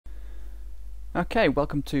Okay,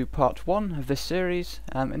 welcome to part 1 of this series.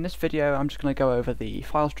 In this video I'm just going to go over the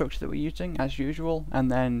file structure that we're using as usual and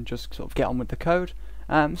then just sort of get on with the code.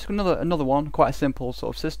 It's another one, quite a simple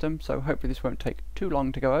sort of system, so hopefully this won't take too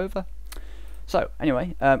long to go over. So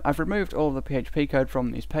anyway, I've removed all of the PHP code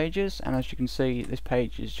from these pages, and as you can see this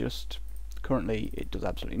page is just currently it does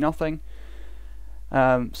absolutely nothing.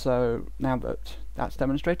 So now that that's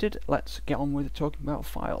demonstrated, let's get on with talking about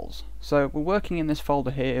files. So we're working in this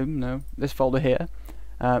folder here,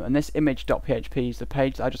 and this image.php is the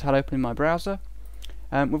page that I just had open in my browser.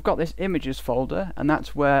 We've got this images folder, and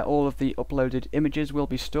that's where all of the uploaded images will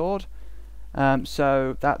be stored.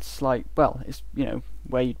 So that's like, well, it's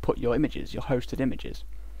where you'd put your images, your hosted images.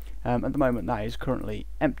 At the moment that is currently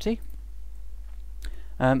empty.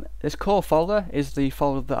 This core folder is the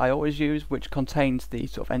folder that I always use, which contains the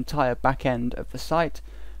sort of entire back end of the site,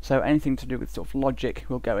 so anything to do with sort of logic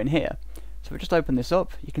will go in here. So if we just open this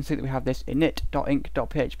up, you can see that we have this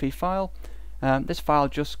init.inc.php file. This file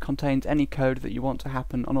just contains any code that you want to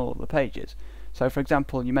happen on all of the pages. So for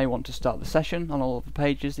example, you may want to start the session on all of the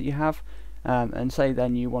pages that you have, and say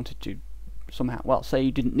then you wanted to somehow, well, say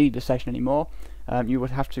you didn't need the session anymore, you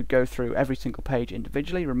would have to go through every single page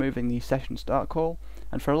individually, removing the session start call.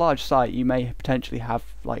 And for a large site you may potentially have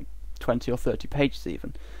like 20 or 30 pages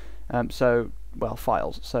even,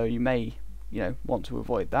 files, so you may want to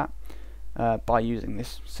avoid that by using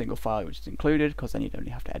this single file which is included, because then you'd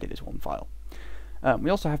only have to edit this one file. We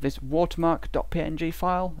also have this Watermark Dot Png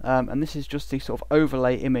file, and this is just the sort of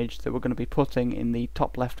overlay image that we're going to be putting in the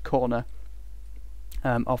top left corner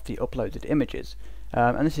of the uploaded images.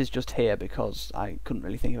 And this is just here because I couldn't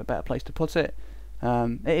really think of a better place to put it.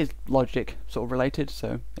 It is logic sort of related,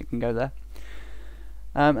 so it can go there.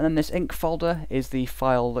 And then this inc folder is the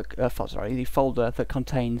file that, the folder that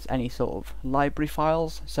contains any sort of library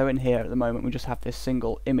files. So in here at the moment we just have this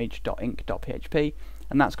single image.inc.php,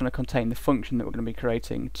 and that's going to contain the function that we're going to be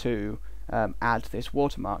creating to add this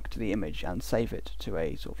watermark to the image and save it to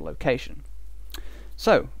a sort of location.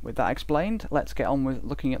 So with that explained, let's get on with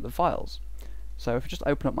looking at the files. So if I just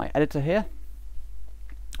open up my editor here,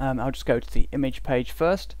 I'll just go to the image page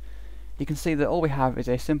first. You can see that all we have is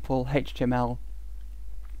a simple HTML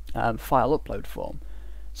file upload form.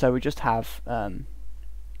 So we just have a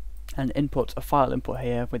file input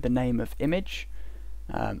here with the name of image,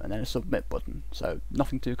 and then a submit button. So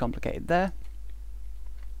nothing too complicated there.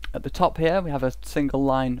 At the top here we have a single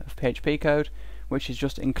line of PHP code, which is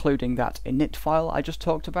just including that init file I just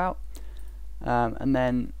talked about. And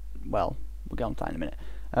then, well, we'll get on to that in a minute.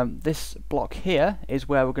 This block here is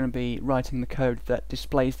where we're going to be writing the code that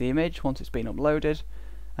displays the image once it's been uploaded.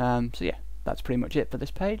 So yeah, that's pretty much it for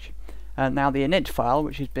this page. Now the init file,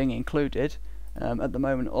 which is being included, at the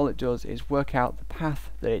moment all it does is work out the path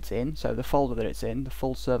that it's in, so the folder that it's in, the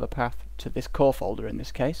full server path to this core folder in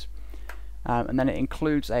this case, and then it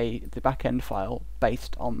includes the backend file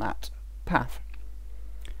based on that path.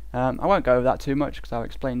 I won't go over that too much because I've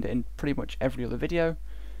explained it in pretty much every other video.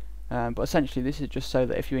 But essentially this is just so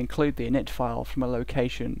that if you include the init file from a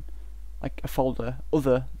location, like a folder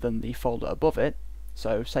other than the folder above it,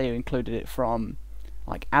 so say you included it from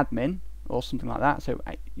like admin or something like that, so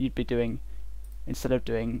you'd be doing, instead of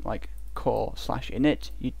doing like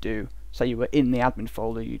core/init, you'd do, say you were in the admin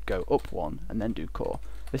folder, you'd go up one and then do core.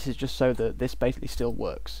 This is just so that this basically still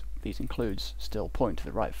works. These includes still point to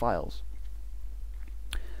the right files.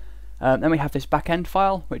 Then we have this backend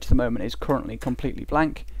file, which at the moment is currently completely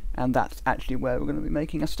blank, and that's actually where we're going to be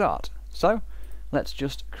making a start. So let's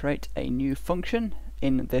just create a new function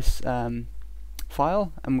in this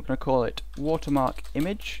file, and we're going to call it watermark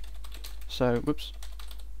image. So whoops,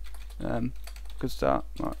 good start,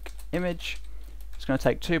 mark image. It's going to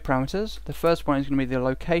take two parameters. The first one is going to be the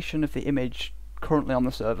location of the image currently on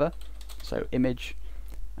the server, so image,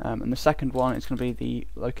 and the second one is going to be the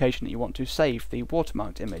location that you want to save the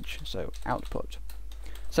watermarked image, so output.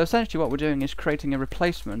 So essentially what we're doing is creating a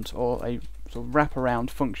replacement or a sort of wraparound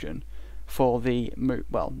function for the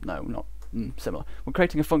similar. We're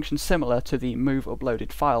creating a function similar to the move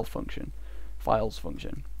uploaded files function,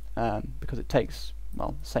 because it takes,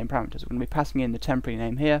 well, the same parameters. We're going to be passing in the temporary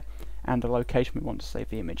name here and the location we want to save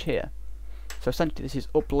the image here. So essentially this is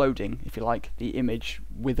uploading, if you like, the image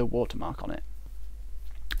with a watermark on it.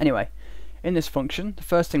 Anyway, in this function, the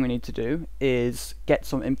first thing we need to do is get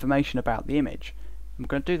some information about the image. I'm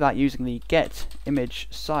going to do that using the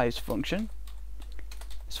getImageSize function.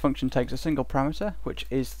 This function takes a single parameter, which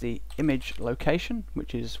is the image location,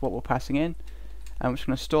 which is what we're passing in, and we're just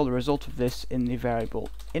going to store the result of this in the variable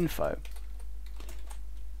info.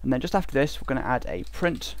 And then just after this we're going to add a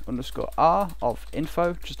print_r of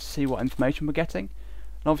info, just to see what information we're getting.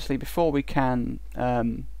 And obviously before we can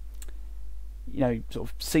sort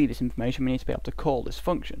of see this information, we need to be able to call this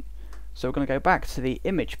function. So we're going to go back to the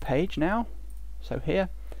image page now, so here,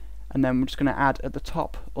 and then we're just going to add at the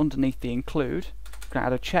top underneath the include, we're going to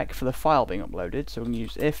add a check for the file being uploaded. So we're going to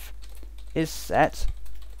use if is set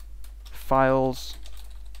files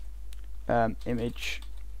image,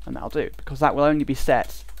 and that'll do, because that will only be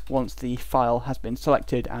set once the file has been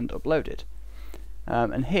selected and uploaded.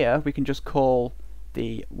 And here we can just call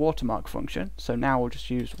the watermark function. So now we'll just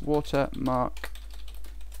use watermark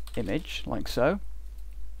image like so,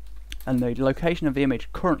 and the location of the image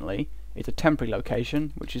currently is a temporary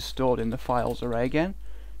location which is stored in the files array again.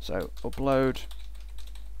 So upload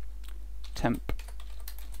temp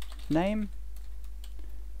name,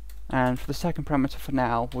 and for the second parameter for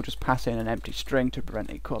now we'll just pass in an empty string to prevent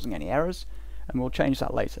it causing any errors, and we'll change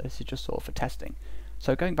that later. This is just sort of for testing.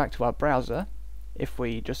 So going back to our browser, if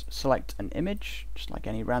we just select an image, just like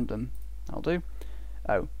any random, I'll do.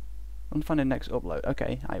 Oh, unfunded next upload.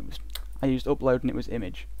 Okay, I used upload and it was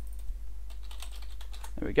image.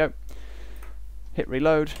 There we go. Hit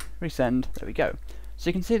reload, resend. There we go. So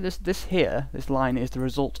you can see this line is the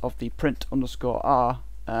result of the print_r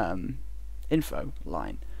info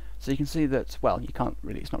line. So you can see that, well, you can't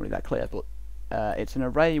really, it's not really that clear, but it's an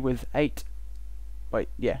array with 8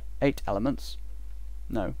 elements.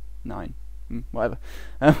 No, 9. Whatever.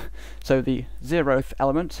 So the 0th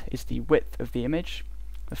element is the width of the image.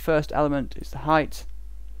 The first element is the height.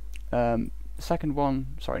 The second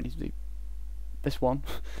one, sorry, it needs to be this one.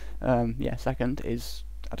 Yeah, second is,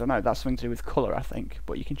 I don't know, that's something to do with colour, I think,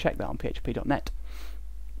 but you can check that on php.net.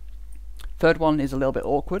 Third one is a little bit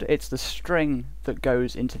awkward. It's the string that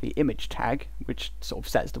goes into the image tag, which sort of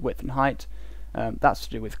sets the width and height. That's to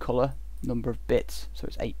do with colour, number of bits, so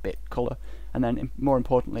it's 8-bit colour. And then more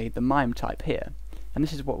importantly, the MIME type here, and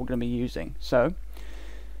this is what we're going to be using. So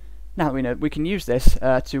now that we know, we can use this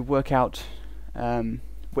to work out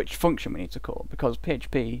which function we need to call, because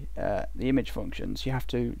PHP, the image functions, you have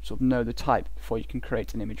to sort of know the type before you can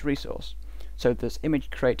create an image resource. So there's image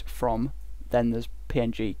create from, then there's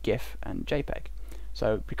PNG, GIF, and JPEG.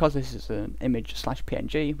 So because this is an image /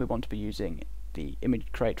 PNG, we want to be using the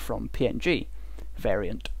image create from PNG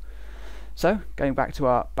variant. So going back to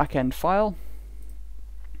our backend file,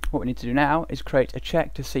 what we need to do now is create a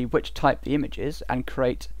check to see which type the image is and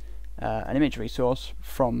create an image resource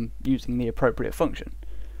from using the appropriate function.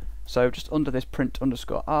 So just under this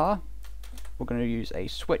print_r, we're going to use a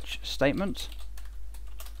switch statement,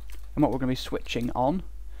 and what we're going to be switching on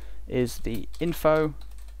is the info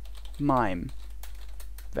MIME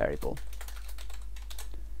variable.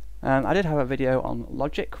 I did have a video on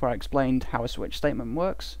logic where I explained how a switch statement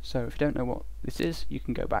works, so if you don't know what this is, you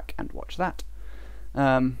can go back and watch that.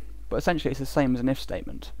 But essentially it's the same as an if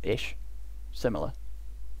statement-ish, similar.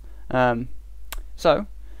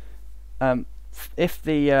 If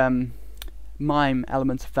the MIME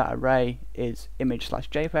element of that array is image /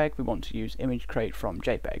 JPEG, we want to use image create from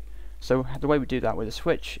JPEG. So the way we do that with a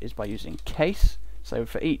switch is by using case. So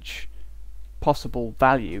for each possible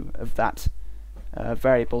value of that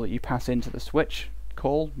variable that you pass into the switch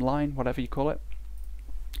call line, whatever you call it,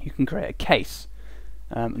 you can create a case,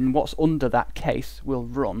 and what's under that case will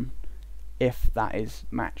run if that is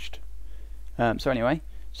matched. So anyway,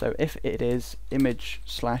 so if it is image /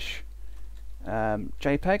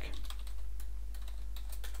 JPEG,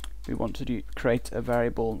 we want to create a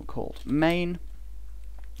variable called main,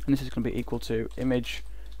 and this is going to be equal to image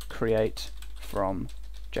create from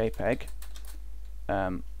JPEG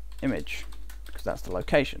image, because that's the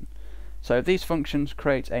location. So these functions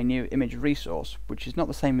create a new image resource, which is not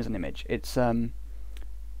the same as an image. It's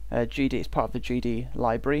GD. It's part of the GD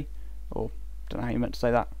library, or don't know how you meant to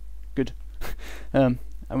say that. Good. And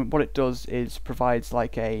what it does is provides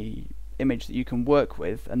like a image that you can work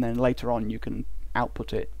with, and then later on you can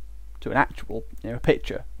output it to an actual,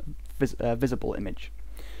 picture, visible image.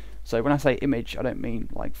 So when I say image, I don't mean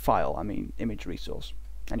like file, I mean image resource.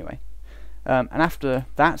 Anyway, and after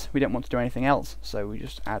that we don't want to do anything else, so we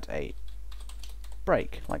just add a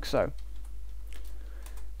break like so.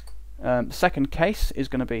 The second case is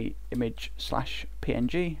going to be image /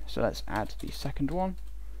 PNG, so let's add the second one,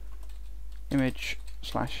 image /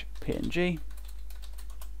 PNG,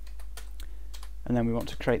 and then we want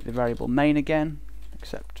to create the variable main again,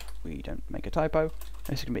 except we don't make a typo.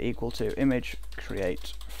 This is going to be equal to image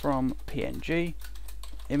create from PNG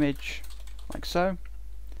image, like so.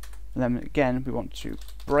 And then again we want to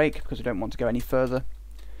break because we don't want to go any further.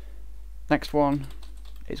 Next one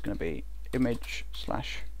is going to be image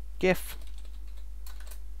 / GIF,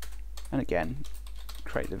 and again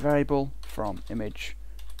create the variable from image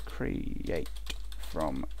create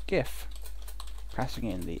from GIF, passing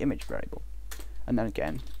in the image variable, and then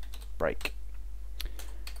again break.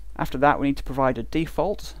 After that, we need to provide a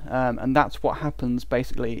default, and that's what happens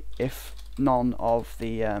basically if none of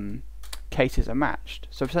the cases are matched.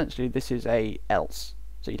 So essentially this is a else.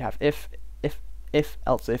 So you'd have if,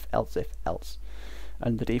 else if, else if, else.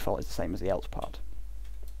 And the default is the same as the else part.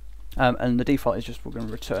 And the default is just we're going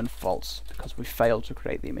to return false because we failed to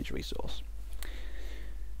create the image resource.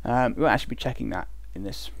 We won't actually be checking that in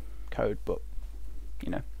this code, but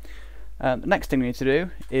you know. The next thing we need to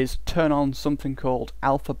do is turn on something called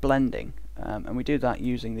alpha blending, and we do that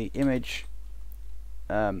using the image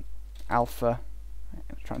alpha.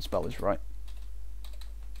 Let's try and spell this right.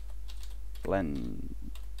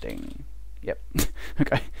 Blending. Yep.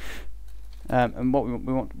 Okay. And what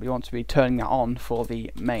we want to be turning that on for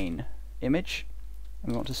the main image,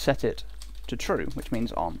 and we want to set it to true, which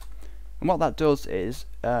means on. And what that does is,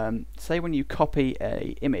 say when you copy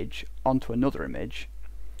a image onto another image,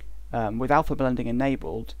 with alpha blending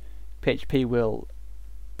enabled, PHP will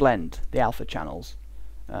blend the alpha channels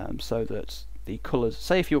so that the colours,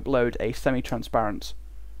 say if you upload a semi-transparent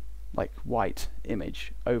like white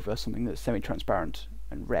image over something that's semi-transparent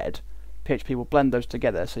and red, PHP will blend those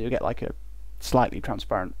together so you'll get like a slightly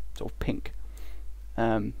transparent sort of pink.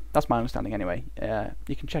 That's my understanding anyway.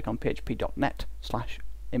 You can check on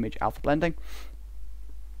php.net/image alpha blending.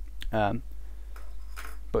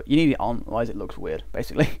 But you need it on, otherwise it looks weird,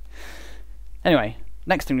 basically. Anyway,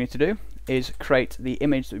 next thing we need to do is create the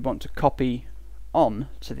image that we want to copy on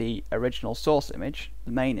to the original source image,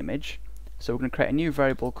 the main image. So we're going to create a new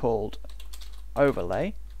variable called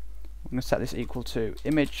overlay. We're going to set this equal to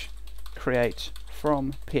image create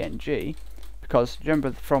from PNG, because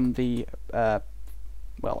remember from the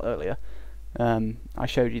earlier I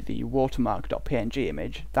showed you the Watermark Dot Png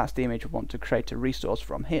image. That's the image we want to create a resource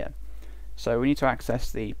from here. So we need to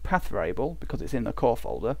access the path variable because it's in the core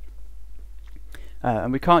folder,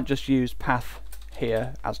 and we can't just use path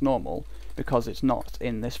here as normal because it's not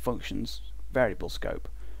in this function's variable scope.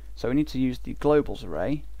 So we need to use the globals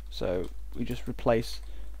array. So we just replace,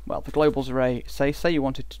 well, the globals array. Say you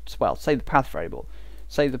wanted to, well, say the path variable.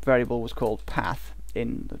 Say the variable was called path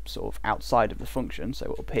in the sort of outside of the function.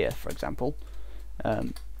 So up here, for example.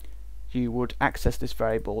 You would access this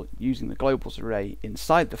variable using the globals array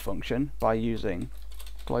inside the function by using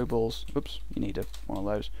globals, oops, you need one of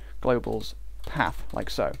those, globals path, like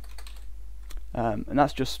so. And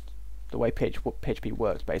that's just the way PHP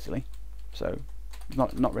works, basically. So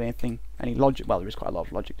not really any logic, well, there is quite a lot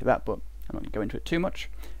of logic to that, but I'm not going to go into it too much.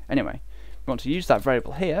 Anyway, we want to use that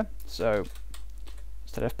variable here, so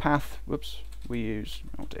instead of path, whoops, we use,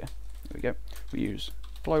 oh dear, there we go, we use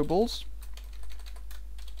globals.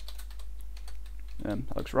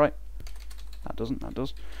 That looks right. That doesn't. That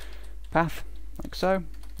does. Path, like so.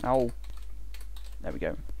 Oh, there we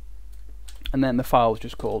go. And then the file is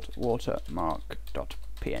just called Watermark Dot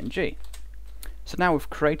Png. So now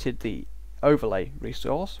we've created the overlay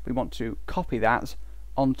resource. We want to copy that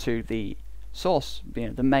onto the source,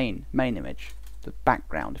 the main image, the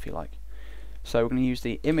background, if you like. So we're going to use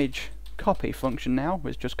the image copy function now,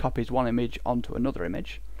 which just copies one image onto another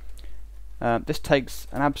image. This takes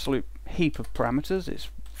an absolute heap of parameters. It's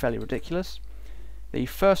fairly ridiculous. The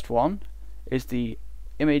first one is the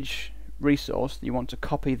image resource that you want to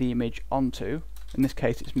copy the image onto. In this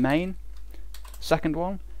case it's main. Second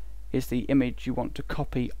one is the image you want to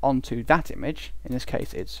copy onto that image. In this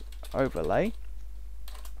case it's overlay.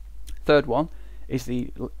 Third one is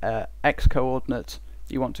the x coordinate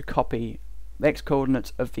you want to copy, the x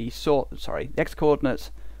coordinates of the the x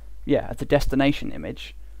coordinates of the destination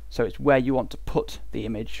image. So it's where you want to put the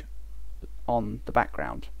image on the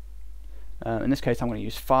background. In this case I'm going to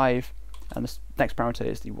use 5, and the next parameter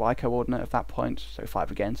is the y coordinate of that point, so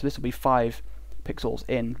 5 again. So this will be 5 pixels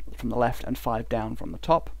in from the left and 5 down from the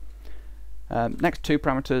top. Next two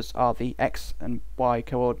parameters are the x and y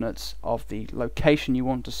coordinates of the location you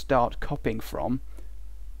want to start copying from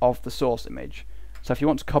of the source image. So if you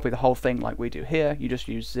want to copy the whole thing like we do here, you just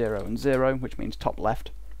use 0 and 0, which means top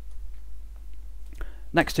left.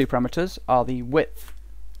 Next two parameters are the width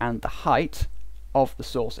and the height of the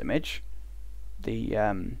source image.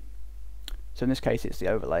 So in this case it's the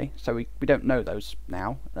overlay, so we don't know those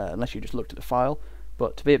now unless you just looked at the file.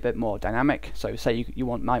 But to be a bit more dynamic, so say you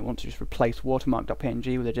might want to just replace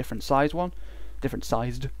watermark.png with a different sized one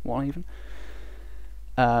even.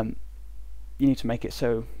 You need to make it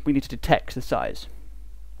so we need to detect the size.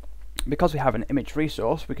 Because we have an image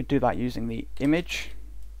resource, we could do that using the image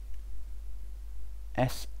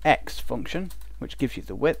sx function, which gives you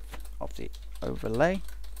the width of the overlay,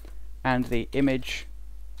 and the image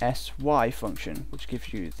sy function, which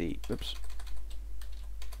gives you the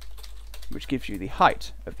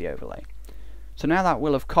height of the overlay. So now that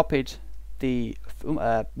will have copied the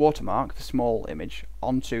watermark, the small image,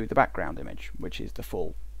 onto the background image, which is the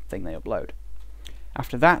full thing they upload.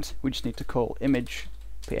 After that, we just need to call image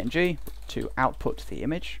PNG to output the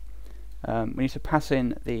image. We need to pass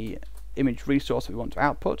in the image resource that we want to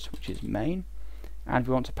output, which is main, and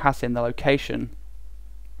we want to pass in the location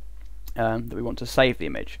that we want to save the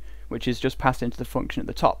image, which is just passed into the function at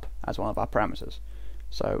the top as one of our parameters.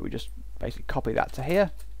 So we just basically copy that to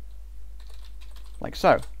here, like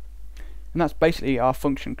so. And that's basically our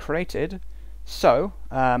function created. So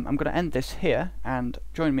I'm going to end this here, and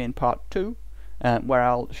join me in part 2, where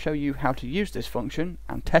I'll show you how to use this function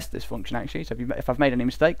and test this function actually. So if I've made any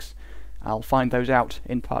mistakes, I'll find those out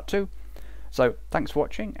in part 2. So thanks for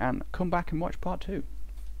watching, and come back and watch part 2.